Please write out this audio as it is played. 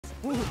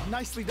Ooh,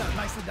 nicely done,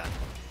 nicely done.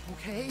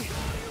 Okay,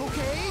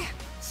 okay.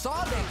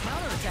 Saw that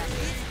counterattack.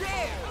 It's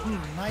there.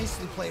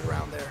 Nicely played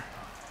around there.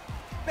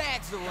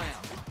 Bags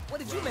around. What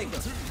did you make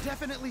of it?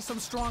 Definitely some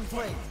strong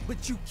play,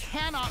 but you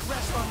cannot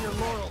rest on your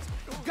laurels.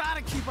 You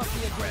gotta keep up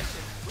the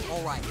aggression.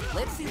 All right,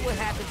 let's see what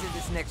happens in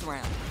this next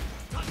round.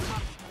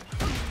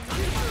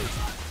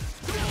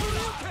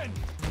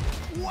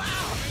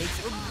 Wow!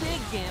 Takes a big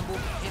gamble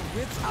and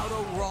rips out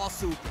a raw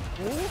super.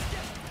 Ooh.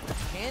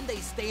 Can they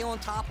stay on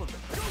top of it?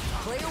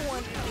 Player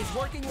one is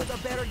working with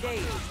a better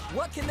gauge.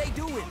 What can they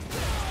do with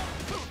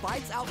it?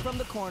 Bites out from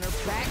the corner,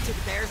 back to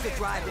there's the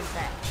drive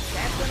impact.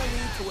 That's gonna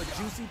lead to a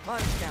juicy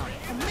punch counter.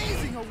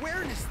 Amazing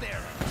awareness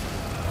there.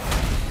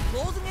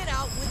 Closing it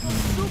out with the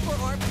super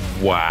arc.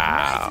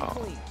 Wow. Nice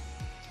and clean.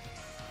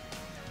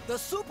 The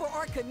super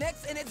arc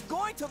connects and it's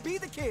going to be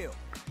the kill.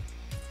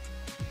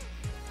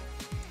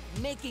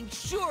 Making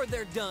sure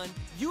they're done,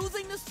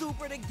 using the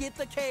super to get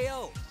the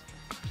KO.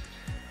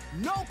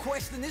 No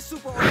question, this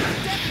super arc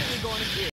is definitely going to kill.